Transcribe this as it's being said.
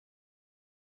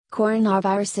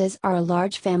Coronaviruses are a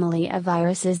large family of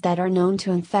viruses that are known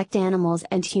to infect animals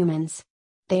and humans.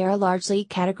 They are largely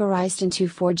categorized into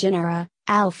 4 genera: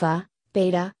 alpha,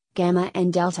 beta, gamma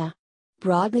and delta.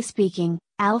 Broadly speaking,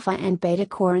 alpha and beta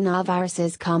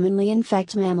coronaviruses commonly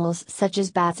infect mammals such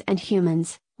as bats and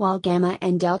humans, while gamma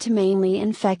and delta mainly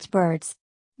infect birds.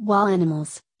 While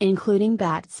animals, including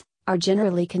bats, are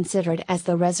generally considered as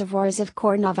the reservoirs of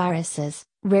coronaviruses,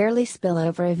 rarely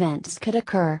spillover events could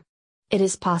occur. It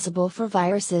is possible for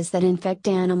viruses that infect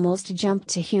animals to jump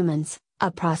to humans, a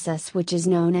process which is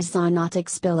known as zoonotic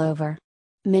spillover.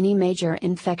 Many major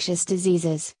infectious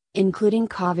diseases, including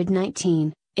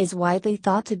COVID-19, is widely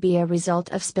thought to be a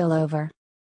result of spillover.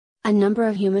 A number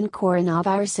of human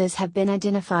coronaviruses have been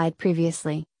identified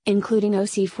previously, including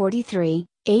OC43,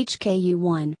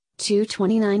 HKU1,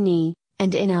 229E,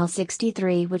 and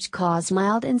NL63, which cause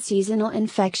mild and seasonal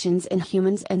infections in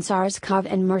humans, and SARS-CoV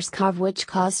and MERS-CoV, which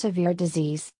cause severe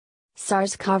disease.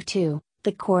 SARS-CoV-2,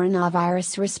 the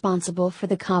coronavirus responsible for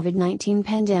the COVID-19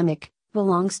 pandemic,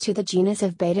 belongs to the genus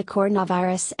of beta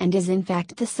coronavirus and is in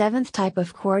fact the 7th type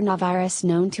of coronavirus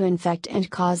known to infect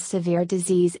and cause severe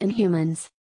disease in humans.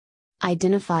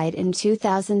 Identified in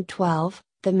 2012,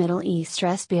 the Middle East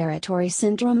Respiratory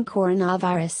Syndrome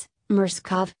coronavirus,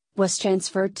 MERS-CoV, was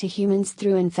transferred to humans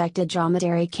through infected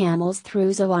dromedary camels through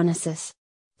zoonosis.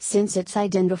 Since its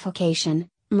identification,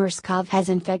 MERS-CoV has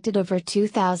infected over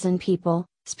 2,000 people,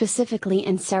 specifically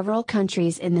in several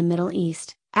countries in the Middle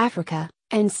East, Africa,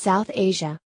 and South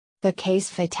Asia. The case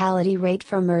fatality rate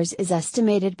for MERS is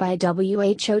estimated by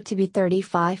WHO to be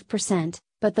 35%,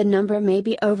 but the number may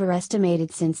be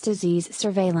overestimated since disease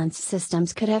surveillance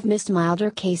systems could have missed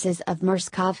milder cases of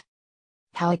MERS-CoV.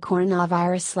 How a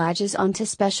coronavirus latches onto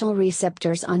special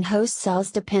receptors on host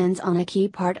cells depends on a key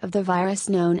part of the virus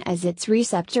known as its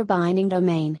receptor binding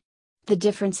domain. The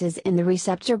differences in the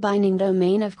receptor binding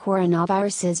domain of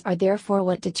coronaviruses are therefore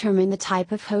what determine the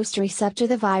type of host receptor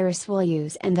the virus will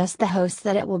use and thus the host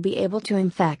that it will be able to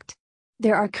infect.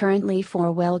 There are currently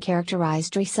 4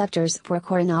 well-characterized receptors for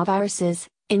coronaviruses,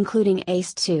 including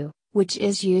ACE2, which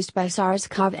is used by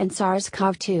SARS-CoV and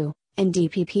SARS-CoV-2, and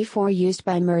DPP4 used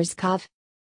by MERS-CoV.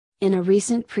 In a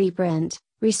recent preprint,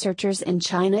 researchers in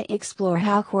China explore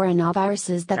how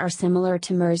coronaviruses that are similar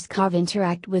to MERS-CoV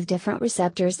interact with different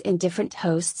receptors in different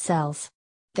host cells.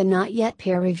 The not yet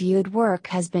peer-reviewed work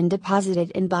has been deposited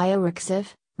in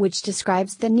bioRxiv, which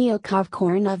describes the NeoCoV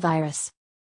coronavirus.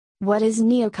 What is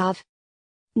NeoCoV?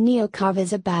 NeoCoV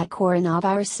is a bat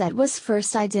coronavirus that was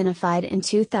first identified in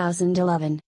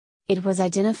 2011. It was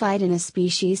identified in a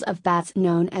species of bats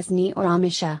known as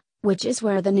NeocoV, which is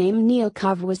where the name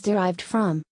NeoCoV was derived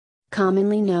from.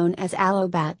 Commonly known as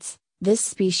allobats, this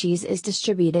species is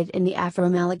distributed in the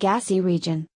Afro-Malagasy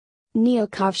region.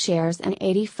 NeoCoV shares an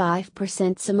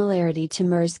 85% similarity to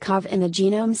MERS-CoV in the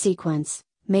genome sequence,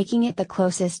 making it the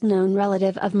closest known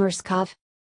relative of MERS-CoV.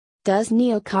 Does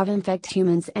NeoCoV infect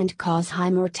humans and cause high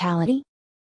mortality?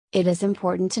 It is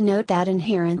important to note that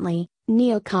inherently,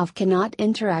 NeoCoV cannot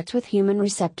interact with human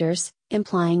receptors,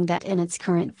 implying that in its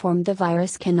current form the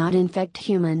virus cannot infect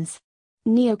humans.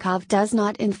 NeoCoV does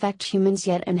not infect humans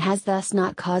yet and has thus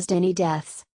not caused any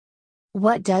deaths.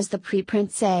 What does the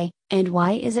preprint say, and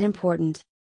why is it important?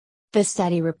 The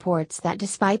study reports that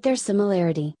despite their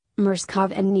similarity,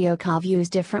 MERS-CoV and NeoCoV use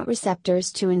different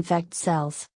receptors to infect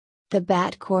cells. The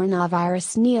bat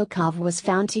coronavirus NeoCoV was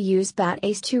found to use bat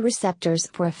ACE2 receptors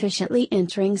for efficiently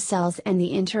entering cells, and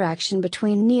the interaction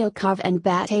between NeoCoV and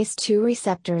bat ACE2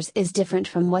 receptors is different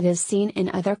from what is seen in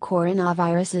other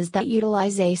coronaviruses that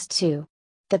utilize ACE2.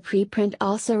 The preprint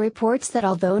also reports that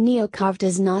although NeoCoV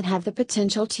does not have the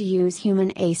potential to use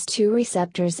human ACE2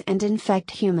 receptors and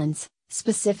infect humans,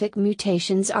 specific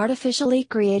mutations artificially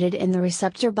created in the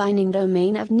receptor binding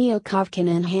domain of NeoCoV can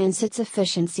enhance its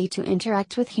efficiency to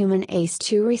interact with human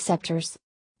ACE2 receptors.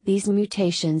 These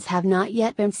mutations have not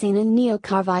yet been seen in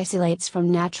NeoCoV isolates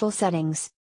from natural settings.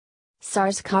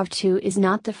 SARS-CoV-2 is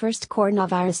not the first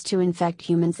coronavirus to infect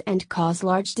humans and cause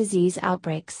large disease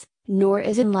outbreaks, nor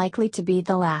is it likely to be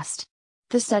the last.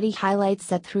 The study highlights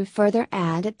that through further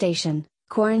adaptation,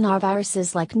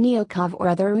 coronaviruses like NeoCoV or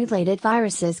other related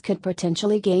viruses could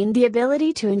potentially gain the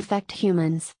ability to infect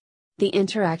humans. The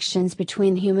interactions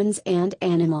between humans and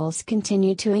animals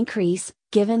continue to increase,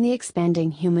 given the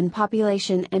expanding human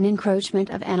population and encroachment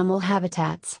of animal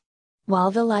habitats.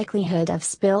 While the likelihood of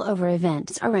spillover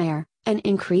events are rare, an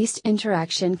increased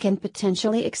interaction can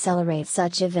potentially accelerate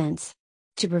such events.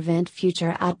 To prevent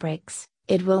future outbreaks,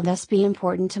 it will thus be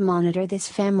important to monitor this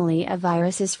family of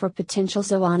viruses for potential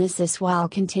zoonosis while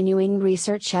continuing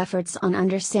research efforts on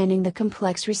understanding the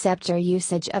complex receptor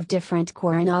usage of different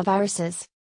coronaviruses.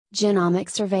 Genomic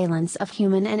surveillance of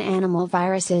human and animal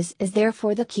viruses is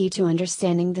therefore the key to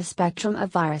understanding the spectrum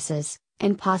of viruses,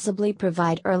 and possibly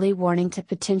provide early warning to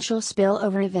potential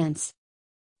spillover events.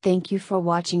 Thank you for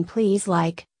watching. Please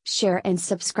like, share and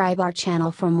subscribe our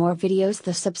channel for more videos.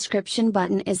 The subscription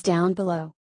button is down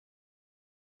below.